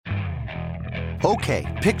Okay,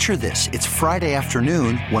 picture this. It's Friday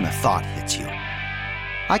afternoon when a thought hits you.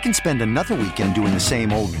 I can spend another weekend doing the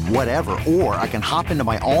same old whatever, or I can hop into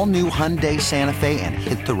my all-new Hyundai Santa Fe and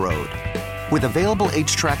hit the road. With available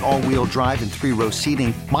H-Track all-wheel drive and 3-row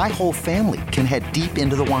seating, my whole family can head deep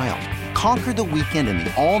into the wild. Conquer the weekend in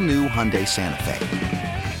the all-new Hyundai Santa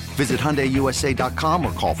Fe. Visit HyundaiUSA.com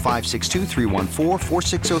or call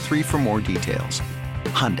 562-314-4603 for more details.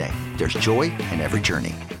 Hyundai, there's joy in every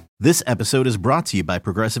journey. This episode is brought to you by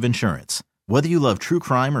Progressive Insurance. Whether you love true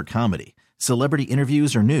crime or comedy, celebrity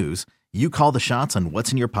interviews or news, you call the shots on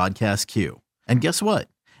what's in your podcast queue. And guess what?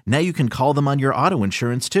 Now you can call them on your auto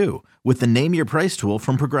insurance too with the Name Your Price tool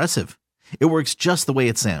from Progressive. It works just the way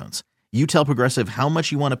it sounds. You tell Progressive how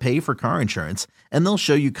much you want to pay for car insurance, and they'll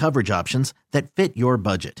show you coverage options that fit your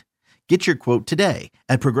budget. Get your quote today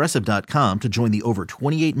at Progressive.com to join the over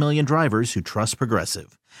 28 million drivers who trust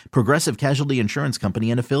Progressive. Progressive Casualty Insurance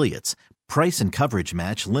Company and Affiliates. Price and coverage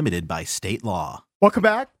match limited by state law. Welcome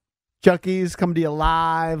back. Junkies coming to you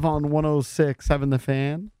live on 106.7 The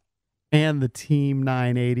Fan and the Team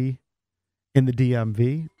 980 in the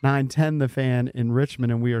DMV. 910 The Fan in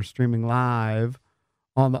Richmond, and we are streaming live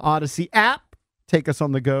on the Odyssey app. Take us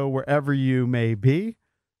on the go wherever you may be. You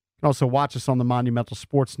can also watch us on the Monumental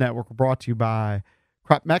Sports Network. We're brought to you by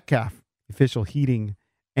Crop Metcalf, official heating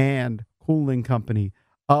and cooling company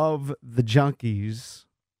of the Junkies.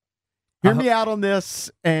 Hear me out on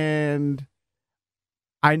this, and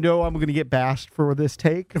I know I'm going to get bashed for this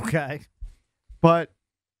take. Okay. But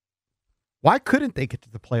why couldn't they get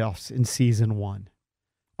to the playoffs in season one?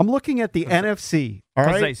 I'm looking at the NFC. All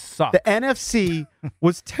right. They suck. The NFC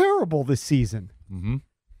was terrible this season. Mm-hmm.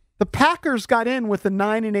 The Packers got in with a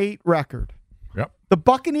 9-8 record. Yep. The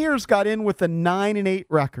Buccaneers got in with a 9-8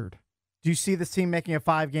 record. Do you see this team making a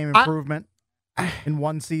 5-game improvement in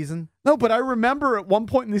one season? No, but I remember at one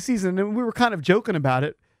point in the season, and we were kind of joking about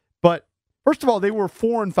it, but first of all, they were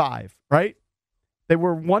 4-5, right? They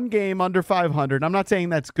were one game under 500. I'm not saying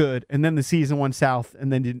that's good. And then the season went south,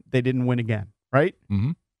 and then they didn't win again, right?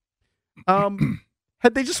 Mm-hmm.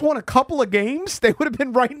 Had they just won a couple of games, they would have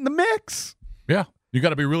been right in the mix. Yeah, you got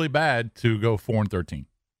to be really bad to go 4-13.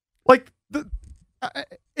 Like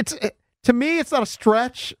to me, it's not a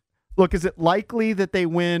stretch. Look, is it likely that they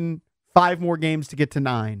win 5 more games to get to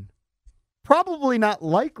 9? Probably not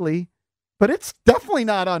likely, but it's definitely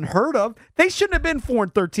not unheard of. They shouldn't have been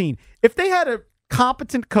 4-13. If they had a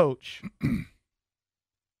competent coach,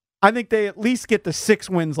 I think they at least get the 6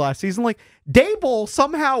 wins last season. Like, Dable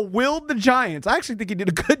somehow willed the Giants. I actually think he did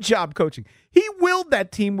a good job coaching. He willed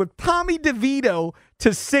that team with Tommy DeVito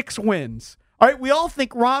to 6 wins. All right, we all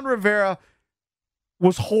think Ron Rivera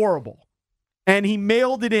was horrible, and he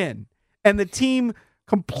mailed it in, and the team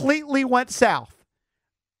completely went south.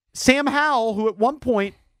 Sam Howell, who at one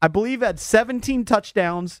point, I believe, had 17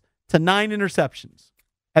 touchdowns to 9 interceptions.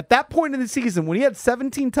 At that point in the season, when he had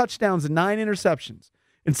 17 touchdowns and 9 interceptions,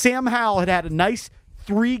 and Sam Howell had a nice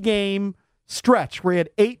 3-game stretch where he had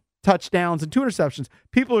 8 touchdowns and 2 interceptions,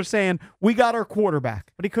 people are saying, we got our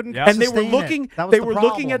quarterback. But he couldn't And they were sustain it.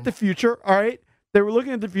 looking at the future, all right? They were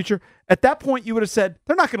looking at the future. At that point, you would have said,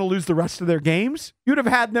 they're not going to lose the rest of their games. You would have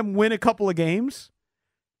had them win a couple of games.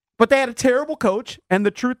 But they had a terrible coach, and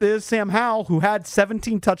the truth is, Sam Howell, who had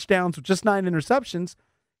 17 touchdowns with just 9 interceptions,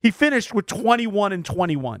 he finished with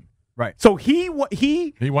 21-21. Right. So he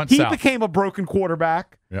south. became a broken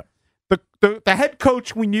quarterback. Yeah. The head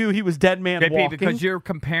coach, we knew he was dead man JP, walking. because you're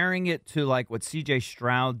comparing it to like what C.J.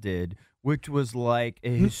 Stroud did, which was like a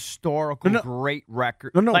historical great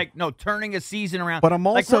record. Turning a season around. But I'm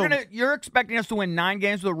also you're expecting us to win 9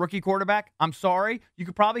 games with a rookie quarterback. I'm sorry, you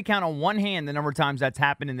could probably count on one hand the number of times that's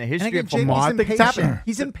happened in the history of football. I think it's happening.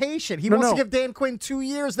 He's impatient. He wants to give Dan Quinn 2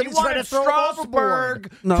 years. Then He he's ready wanted to throw him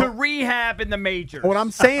Strasburg to rehab in the majors. What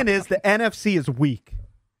I'm saying is the NFC is weak.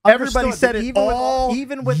 Everybody said it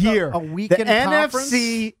even with year. A weakened the conference,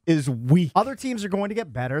 NFC is weak. Other teams are going to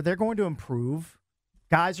get better. They're going to improve.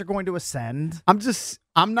 Guys are going to ascend.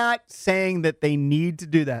 I'm not saying that they need to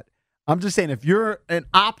do that. I'm just saying if you're an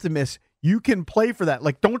optimist, you can play for that.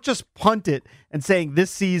 Like, don't just punt it and saying this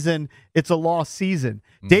season it's a lost season.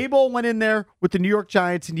 Daboll went in there with the New York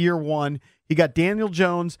Giants in year 1. He got Daniel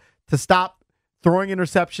Jones to stop throwing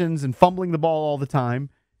interceptions and fumbling the ball all the time,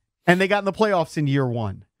 and they got in the playoffs in year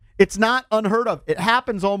 1. It's not unheard of. It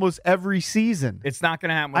happens almost every season. It's not going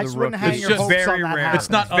to happen with a just wouldn't rookie. hang your hopes on that happening. It's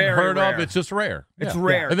not Very unheard rare. of. It's just rare. It's Yeah.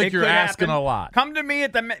 rare. I think It you're could asking happen. a lot. Come to me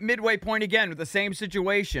at the midway point again with the same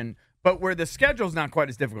situation, but where the schedule's not quite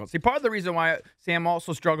as difficult. See, part of the reason why Sam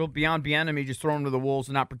also struggled beyond Bieniemy just throwing him to the wolves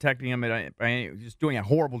and not protecting him, just doing a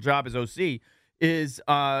horrible job as OC, is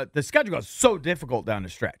the schedule is so difficult down the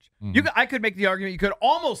stretch. I could make the argument you could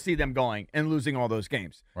almost see them going and losing all those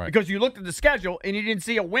games because you looked at the schedule and you didn't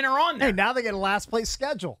see a winner on there. Hey, now they get a last place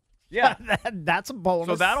schedule. Yeah, that's a bonus.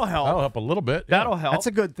 So that'll help. That'll help a little bit. That'll help. That's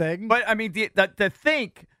a good thing. But I mean, to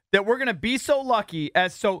think that we're going to be so lucky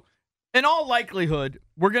in all likelihood,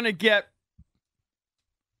 we're going to get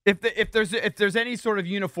if there's any sort of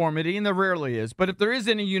uniformity, and there rarely is, but if there is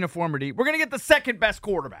any uniformity, we're going to get the second best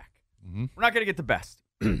quarterback. We're not going to get the best.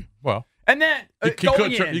 Well, and then he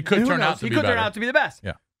could turn out to be the best.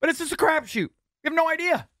 Yeah, but it's just a crapshoot. You have no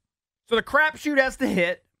idea. So the crapshoot has to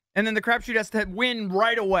hit, and then the crapshoot has to win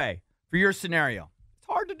right away for your scenario. It's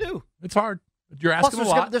hard to do. It's hard. You're asking a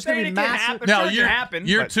lot. There's going to be massive. Now,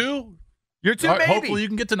 year two, maybe. Hopefully you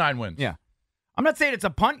can get to 9 wins. Yeah. I'm not saying it's a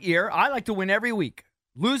punt year. I like to win every week.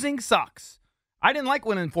 Losing sucks. I didn't like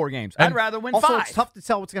winning 4 games. I'd rather win 5. Also, it's tough to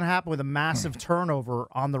tell what's going to happen with a massive turnover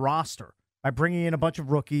on the roster by bringing in a bunch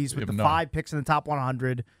of rookies with the 5 picks in the top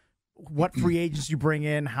 100. What free agents you bring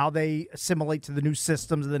in, how they assimilate to the new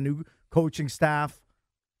systems and the new coaching staff.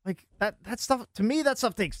 Like that stuff, to me, that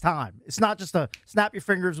stuff takes time. It's not just a snap your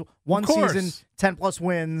fingers, one season, 10+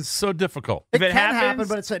 wins. So difficult. If it can happens,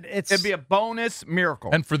 happen, but it'd be a bonus miracle.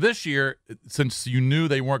 And for this year, since you knew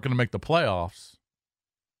they weren't going to make the playoffs,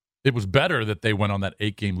 it was better that they went on that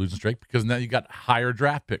 8-game losing streak because now you got higher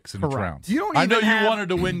draft picks in each round. I know you wanted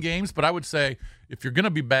to win games, but I would say if you're going to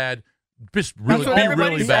be bad, just really be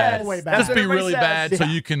really bad. Just be really bad so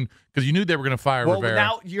you can, because you knew they were going to fire Rivera.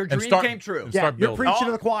 Now your dream came true. You're preaching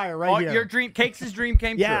to the choir right here. Your dream, Cakes' dream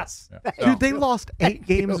came true. Yes. Yeah. Dude, they lost 8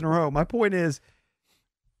 games in a row. My point is,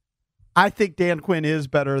 I think Dan Quinn is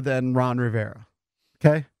better than Ron Rivera.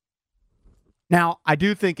 Okay? Now, I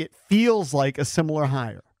do think it feels like a similar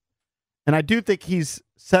hire. And I do think he's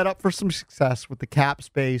set up for some success with the cap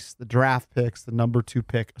space, the draft picks, the number 2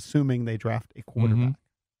 pick, assuming they draft a quarterback.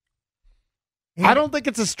 I don't think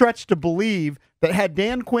it's a stretch to believe that had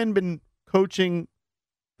Dan Quinn been coaching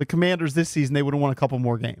the Commanders this season, they would have won a couple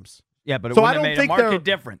more games. Yeah, but it wouldn't have made a market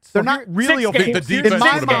difference. They're not really a games. in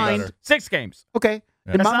my mind. 6 games. Okay.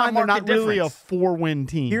 Yeah. In my That's mind, they're not difference. really a 4-win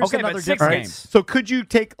team. Here's Okay, another but 6 difference. games. So could you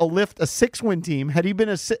take a 6-win team? Had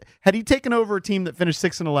he taken over a team that finished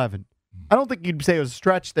 6-11? I don't think you'd say it was a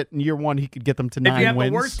stretch that in year 1 he could get them to 9 wins. If you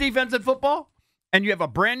have the worst defense in football, and you have a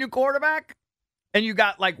brand new quarterback, and you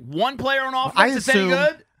got like one player on offense that's any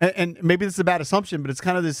good, and maybe this is a bad assumption, but it's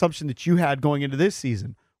kind of the assumption that you had going into this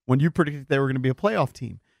season when you predicted they were going to be a playoff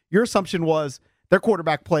team. Your assumption was their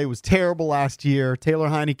quarterback play was terrible last year. Taylor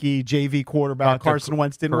Heineke, JV quarterback, Carson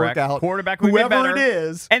Wentz didn't work out. Quarterback would whoever get better, it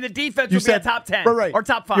is, and the defense would be a top 10 or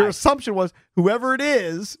top 5. Your assumption was whoever it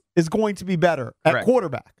is going to be better at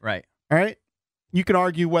quarterback. Right. All right. You can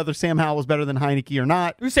argue whether Sam Howell was better than Heineke or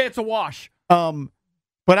not. We say it's a wash.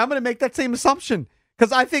 But I'm going to make that same assumption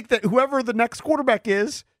because I think that whoever the next quarterback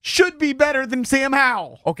is should be better than Sam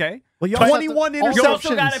Howell. Okay. Well, you 21 interceptions. You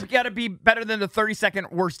also got to be better than the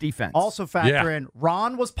 32nd worst defense. Also factor in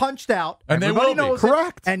Ron was punched out. And everybody they will be. knows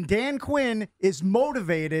Correct. And Dan Quinn is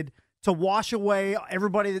motivated to wash away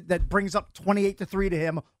everybody that brings up 28-3 to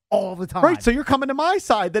him all the time. Right, so you're coming to my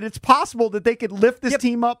side that it's possible that they could lift this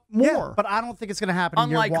team up more. Yeah, but I don't think it's going to happen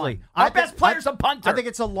Unlikely. in year 1. Our best player's a punter. I think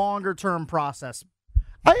it's a longer-term process.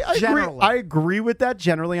 I generally. agree. I agree with that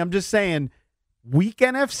generally. I'm just saying, weak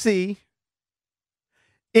NFC.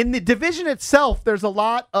 In the division itself, there's a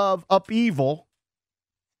lot of upheaval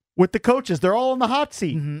with the coaches. They're all on the hot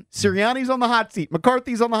seat. Sirianni's on the hot seat.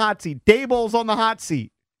 McCarthy's on the hot seat. Daboll's on the hot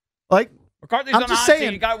seat. Like, McCarthy's I'm on the just hot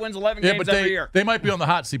saying, seat. The guy wins 11 games every year. They might be on the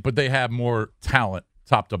hot seat, but they have more talent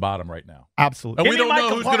top to bottom right now. Absolutely. And we Give me don't know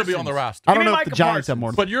Micah who's going to be on the roster. I don't Give me know if the Micah Giants have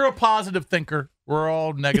Parsons. more. But you're a positive thinker. We're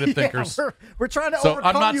all negative thinkers. We're trying to So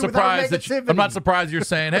overcome I'm not you with our surprised negativity. I'm not surprised you're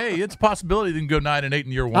saying, hey, it's a possibility they can go 9-8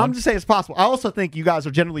 in year 1. I'm just saying it's possible. I also think you guys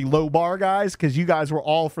are generally low bar guys because you guys were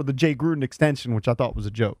all for the Jay Gruden extension, which I thought was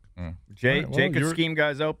a joke. Jay could scheme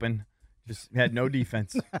guys open. Just had no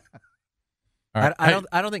defense. Right.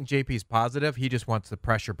 I don't think JP's positive. He just wants the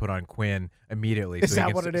pressure put on Quinn immediately. Is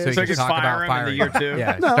that what it is? So he can talk fire about him in firing the year him. 2?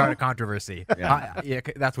 Yeah, No. start a controversy. Yeah,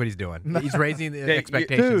 that's what he's doing. He's raising the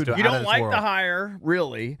expectations. dude, to You out of don't this like world. the hire,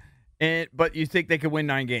 really, but you think they could win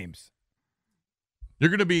 9 games.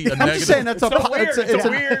 You're going to be a I'm negative. just saying that's It's so weird. It's a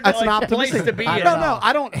weird, that's an like, optimistic place to be in. No,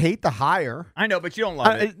 I don't hate the hire. I know, but you don't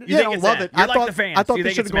love it. You I think don't it's love that. it. You're I like thought the fans. I thought You they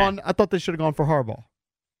think should it's have gone. meh. I thought they should have gone for Harbaugh.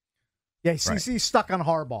 Yeah, he's stuck on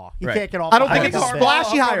Harbaugh. He Right. can't get off. I don't the think think it's a Harbaugh-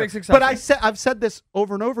 splashy Harbaugh hire. makes But exceptions. I've said this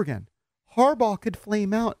over and over again. Harbaugh could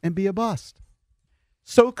flame out and be a bust.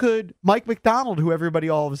 So could Mike McDonald, who everybody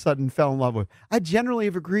all of a sudden fell in love with. I generally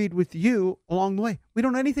have agreed with you along the way. We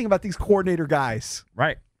don't know anything about these coordinator guys.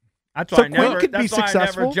 Right. That's So why Quinn could be I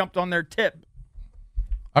successful. never jumped on their tip.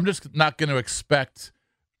 I'm just not going to expect,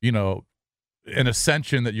 an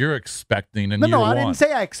ascension that you're expecting in No, year one. I didn't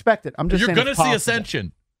say I expect it. I'm just You're saying going to it's see possible.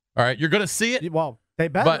 ascension. All right, you're going to see it. Well, they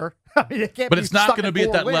better. But it's not going to be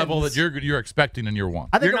at that level that you're expecting in year one.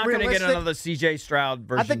 I think You're not going to get another C.J. Stroud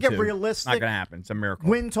version. I think a realistic not going to happen. It's a miracle.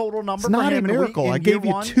 Win total number. It's not for a him miracle. in I gave year you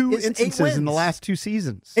one 2 is 8 instances in the wins. last 2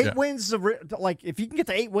 seasons. 8 wins is like if you can get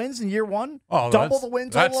to 8 wins in year one, Oh, double the win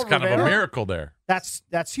total. That's kind of a miracle there. That's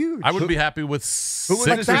huge. I would be happy with Who was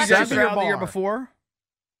 6 the or C.J. 7. Stroud the year before?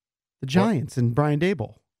 The Giants and Brian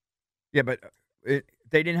Dable. Yeah, but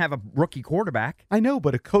they didn't have a rookie quarterback. I know,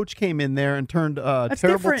 but a coach came in there and turned a That's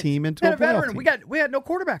terrible different. team into They had a playoff veteran. team. We had no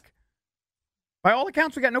quarterback. By all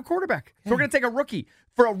accounts, we got no quarterback. So we're going to take a rookie.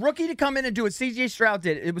 For a rookie to come in and do what C.J. Stroud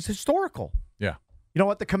did, it was historical. Yeah. You know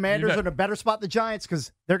what? The Commanders are in a better spot than the Giants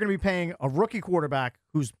because they're going to be paying a rookie quarterback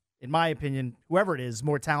who's, in my opinion, whoever it is,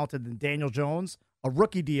 more talented than Daniel Jones, a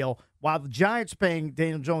rookie deal, while the Giants are paying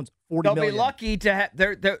Daniel Jones $40 They'll million. be lucky to have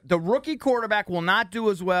the rookie quarterback will not do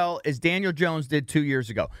as well as Daniel Jones did 2 years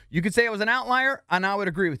ago. You could say it was an outlier, and I would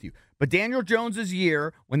agree with you. But Daniel Jones's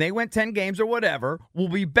year, when they went 10 games or whatever, will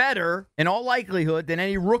be better in all likelihood than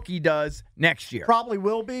any rookie does next year. Probably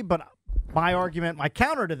will be, but my argument, my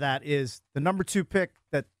counter to that is the number 2 pick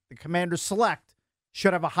that the Commanders select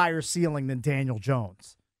should have a higher ceiling than Daniel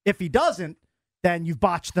Jones. If he doesn't, then you've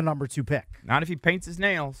botched the number 2 pick. Not if he paints his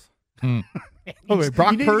nails. Oh, wait,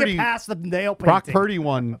 Brock you need to Purdy. get past the nail painting. Brock Purdy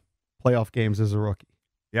won playoff games as a rookie.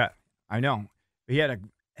 Yeah, I know. He had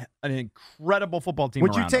an incredible football team.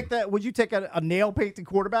 Would you around take him. that? Would you take a nail painting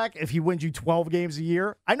quarterback if he wins you 12 games a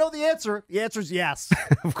year? I know the answer. The answer is yes.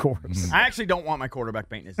 Of course. I actually don't want my quarterback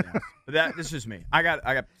painting his nails, but this is just me. I got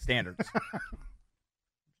standards. It's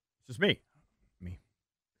just me.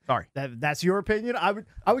 Sorry. That's your opinion. I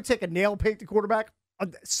would take a nail painted quarterback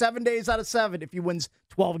 7 days out of 7 if he wins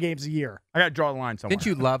 12 games a year. I got to draw the line somewhere. Didn't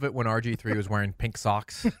you love it when RG3 was wearing pink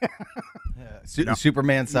socks?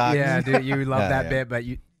 Superman socks. Yeah, dude, you love that bit, but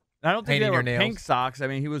you. I don't think they painting were your nails. pink socks. I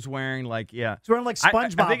mean, he was wearing He's wearing like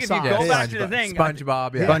SpongeBob I think if you socks. go back to the thing,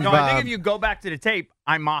 SpongeBob, yeah. No, I think if you go back to the tape,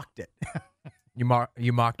 I mocked it. You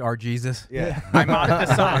mocked our Jesus? Yeah, I mocked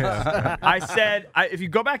the socks. I said, if you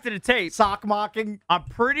go back to the tape, sock mocking. I'm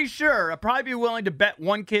pretty sure I'd probably be willing to bet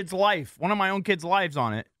one of my own kids' lives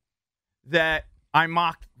on it, that I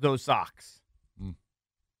mocked those socks.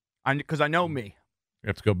 Because I know me. You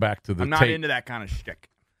have to go back to the I'm not tape. into that kind of shtick.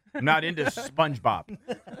 I'm not into SpongeBob.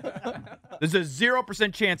 There's a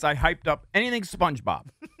 0% chance I hyped up anything SpongeBob.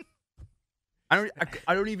 I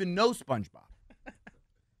don't even know SpongeBob.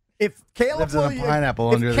 If Caleb Lives in a Williams, pineapple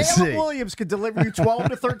under the sea. Williams could deliver you 12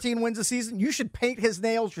 to 13 wins a season, you should paint his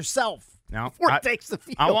nails yourself No, before it takes the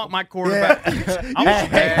field. I want my quarterback.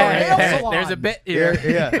 There's a bit here.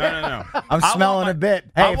 Yeah. No. I'm smelling a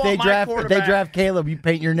bit. I Hey, if want they my draft quarterback- Caleb, you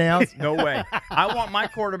paint your nails. No way. I want my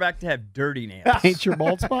quarterback to have dirty nails. Paint your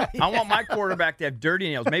bald spot. I want my quarterback to have dirty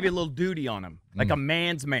nails, maybe a little duty on him, like a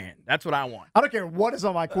man's man. That's what I want. I don't care what is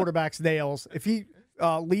on my quarterback's nails. If he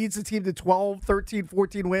leads the team to 12, 13,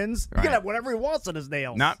 14 wins, he can have whatever he wants on his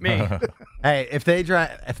nails. Not me. Hey, if they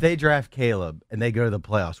draft Caleb and they go to the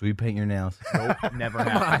playoffs, will you paint your nails? Nope, never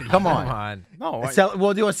happened. Come on. No,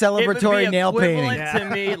 We'll do a it would celebratory be nail painting. equivalent to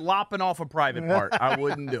me lopping off a private part. I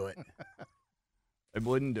wouldn't do it. I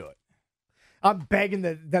wouldn't do it. I'm begging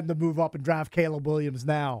them to move up and draft Caleb Williams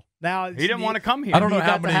now. He He didn't want to come here. I don't know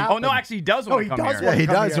how many- Oh no, actually, he does want to come here. Yeah, he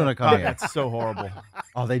does want to come here. That's so horrible.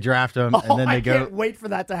 Oh, they draft him, and then I they go. can't wait for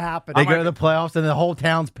that to happen. They go to the playoffs, and the whole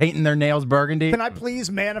town's painting their nails burgundy. Can I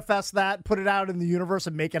please manifest that, put it out in the universe,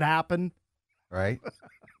 and make it happen? Right?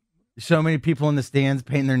 So many people in the stands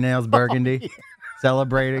painting their nails burgundy,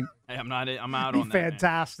 celebrating. Hey, I'm out Be on that. man.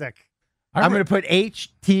 fantastic. I'm going to put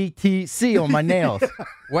HTTC on my nails.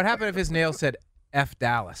 What happened if his nails said F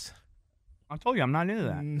Dallas? I told you I'm not into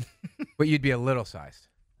that. But you'd be a little sized.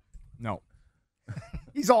 No.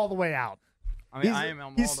 He's all the way out. I mean, I'm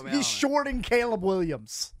all the way out. He's shorting Caleb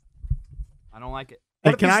Williams. I don't like it.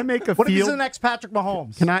 Hey, can I make a What if he's the field? next Patrick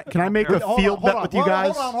Mahomes? Can I make a field bet with you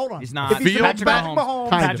guys? Hold on. He's not. If he's Field Patrick bet? Mahomes,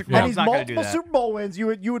 Kind of, Patrick yeah. and Mahomes he's not going to do multiple that. Super Bowl wins,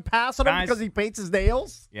 you would pass on him Guys- because he paints his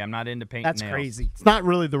nails? Yeah, I'm not into painting That's nails. crazy. It's not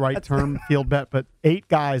really the right term, field bet, but 8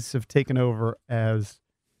 guys have taken over as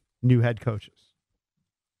new head coaches.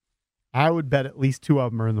 I would bet at least 2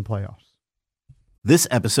 of them are in the playoffs. This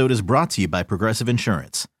episode is brought to you by Progressive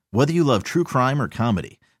Insurance. Whether you love true crime or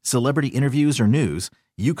comedy, celebrity interviews or news,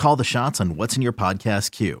 you call the shots on what's in your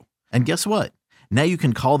podcast queue. And guess what? Now you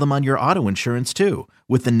can call them on your auto insurance too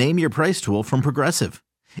with the Name Your Price tool from Progressive.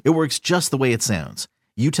 It works just the way it sounds.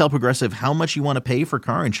 You tell Progressive how much you want to pay for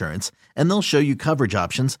car insurance, and they'll show you coverage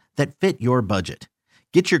options that fit your budget.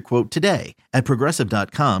 Get your quote today at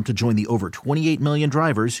Progressive.com to join the over 28 million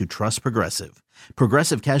drivers who trust Progressive.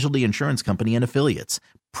 Progressive Casualty Insurance Company and Affiliates.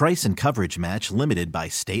 Price and coverage match limited by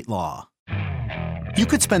state law. You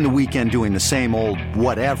could spend the weekend doing the same old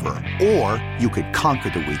whatever, or you could conquer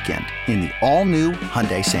the weekend in the all-new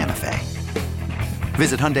Hyundai Santa Fe.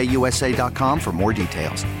 Visit HyundaiUSA.com for more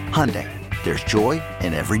details. Hyundai, there's joy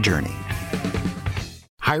in every journey.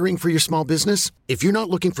 Hiring for your small business? If you're not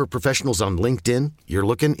looking for professionals on LinkedIn, you're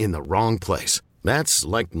looking in the wrong place. That's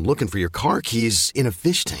like looking for your car keys in a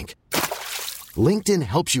fish tank. LinkedIn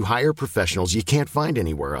helps you hire professionals you can't find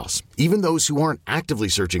anywhere else, even those who aren't actively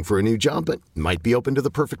searching for a new job but might be open to the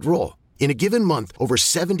perfect role. In a given month, over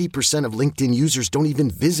 70% of LinkedIn users don't even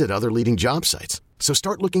visit other leading job sites. So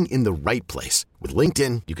start looking in the right place. With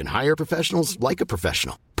LinkedIn, you can hire professionals like a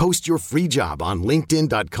professional. Post your free job on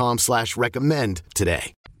linkedin.com/recommend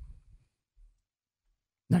today.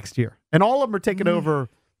 Next year. And all of them are taking over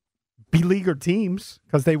beleaguered teams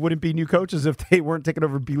because they wouldn't be new coaches if they weren't taking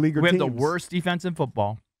over beleaguered teams. We have the worst defense in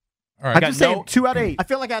football. All right. I'm just saying 2 out of 8. I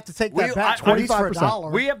feel like I have to take that back.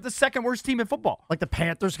 25%. We have the second worst team in football. Like the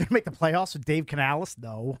Panthers going to make the playoffs with Dave Canales?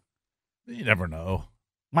 No. You never know.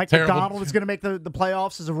 Mike McDonald is going to make the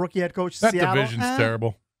playoffs as a rookie head coach in That Seattle. division's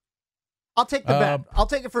terrible. I'll take the bet. I'll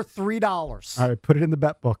take it for $3. All right, put it in the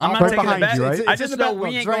bet book. I'm not taking the bet. You, right? I just know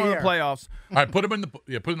we ain't going to the playoffs. All right, put them in the put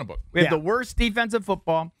it in the book. We have the worst defense in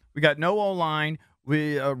football. We got no O-line.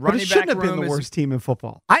 We running but it shouldn't back have been the worst team in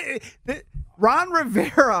football. Ron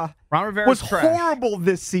Rivera was horrible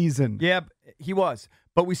this season. Yeah, he was.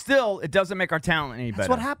 But we still, it doesn't make our talent any better. That's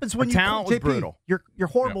what happens when talent was brutal. You're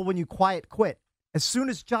horrible when you quiet quit. As soon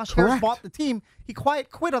as Josh Harris bought the team, he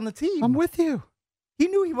quiet quit on the team. I'm with you. He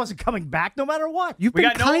knew he wasn't coming back no matter what. You've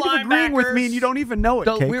been kind of agreeing with me, and you don't even know it,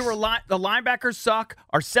 the linebackers suck.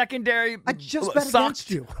 Our secondary I just sucked. bet against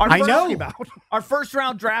you. I know. Our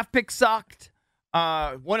first-round draft pick sucked.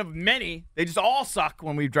 One of many. They just all suck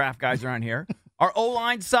when we draft guys around here. Our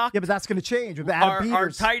O-line sucked. Yeah, but that's going to change. With Our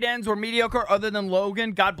tight ends were mediocre other than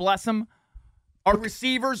Logan. God bless him. Our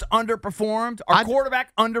receivers underperformed. Our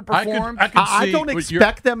quarterback underperformed. I don't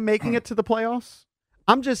expect them making it to the playoffs.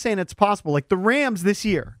 I'm just saying it's possible. Like the Rams this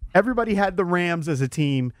year, everybody had the Rams as a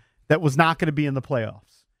team that was not going to be in the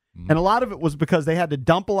playoffs. And a lot of it was because they had to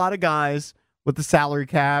dump a lot of guys with the salary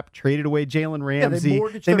cap, traded away Jalen Ramsey.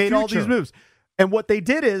 They made all these moves. And what they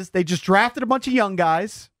did is they just drafted a bunch of young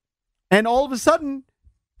guys, and all of a sudden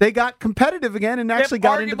they got competitive again and actually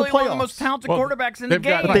got into the playoffs. One of the most talented quarterbacks in the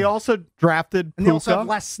game. But they also drafted and they also have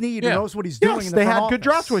Les Snead, who knows what he's doing. Yes, they had good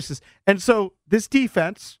draft choices. And so this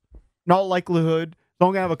defense, in all likelihood, is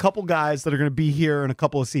only going to have a couple guys that are going to be here in a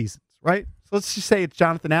couple of seasons, right? So let's just say it's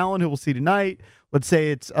Jonathan Allen, who we'll see tonight. Let's say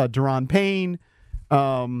it's Daron Payne.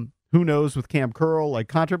 Who knows with Cam Curl, like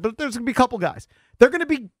contract. But there's going to be a couple guys. They're going to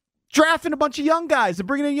be drafting a bunch of young guys and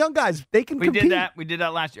bringing in young guys. They can compete. We did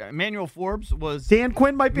that last year. Emmanuel Forbes was Dan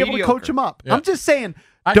Quinn might be able to coach him up. Yeah. I'm just saying,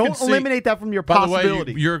 don't eliminate that from your possibility. By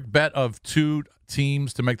the way, your bet of 2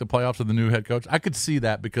 teams to make the playoffs with the new head coach, I could see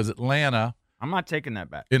that because Atlanta. I'm not taking that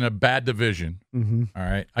bet. In a bad division. Mm-hmm. All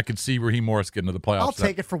right. I could see Raheem Morris getting to the playoffs. I'll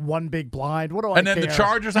take it for one big blind. What do I And then the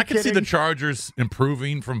Chargers, I could see the Chargers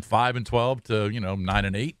improving from 5-12 to,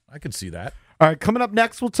 9-8. I could see that. All right, coming up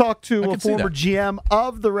next, we'll talk to a former GM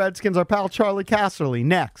of the Redskins, our pal Charlie Casserly,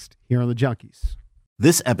 next here on the Junkies.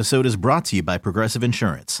 This episode is brought to you by Progressive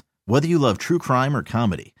Insurance. Whether you love true crime or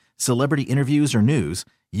comedy, celebrity interviews or news,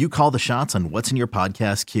 you call the shots on what's in your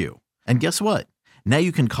podcast queue. And guess what? Now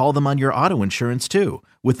you can call them on your auto insurance too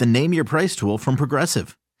with the Name Your Price tool from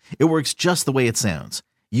Progressive. It works just the way it sounds.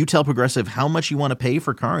 You tell Progressive how much you want to pay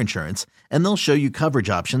for car insurance, and they'll show you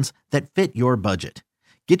coverage options that fit your budget.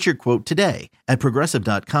 Get your quote today at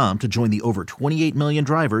Progressive.com to join the over 28 million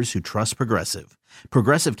drivers who trust Progressive.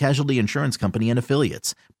 Progressive Casualty Insurance Company and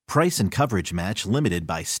Affiliates. Price and coverage match limited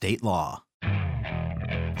by state law.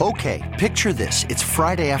 Okay, picture this. It's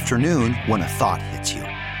Friday afternoon when a thought hits you.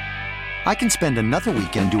 I can spend another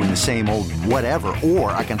weekend doing the same old whatever,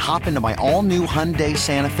 or I can hop into my all-new Hyundai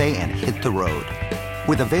Santa Fe and hit the road.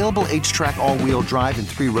 With available H-Track all-wheel drive and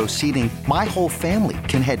 3-row seating, my whole family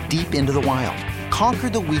can head deep into the wild. Conquer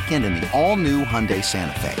the weekend in the all-new Hyundai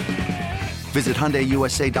Santa Fe. Visit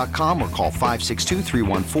HyundaiUSA.com or call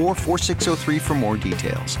 562-314-4603 for more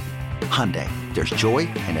details. Hyundai, there's joy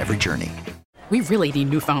in every journey. We really need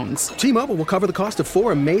new phones. T-Mobile will cover the cost of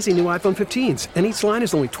 4 amazing new iPhone 15s, and each line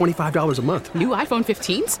is only $25 a month. New iPhone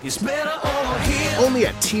 15s? It's better over here. Only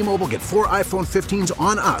at T-Mobile, get 4 iPhone 15s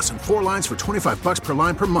on us and 4 lines for $25 per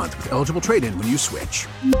line per month with eligible trade-in when you switch.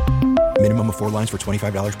 Minimum of 4 lines for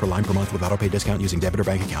 $25 per line per month with autopay discount using debit or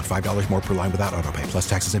bank account. $5 more per line without autopay, plus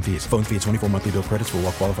taxes and fees. Phone fee at 24 monthly bill credits for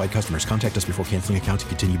well qualified customers. Contact us before canceling account to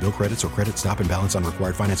continue bill credits or credit stop and balance on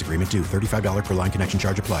required finance agreement due. $35 per line connection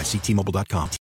charge applies. See T-Mobile.com.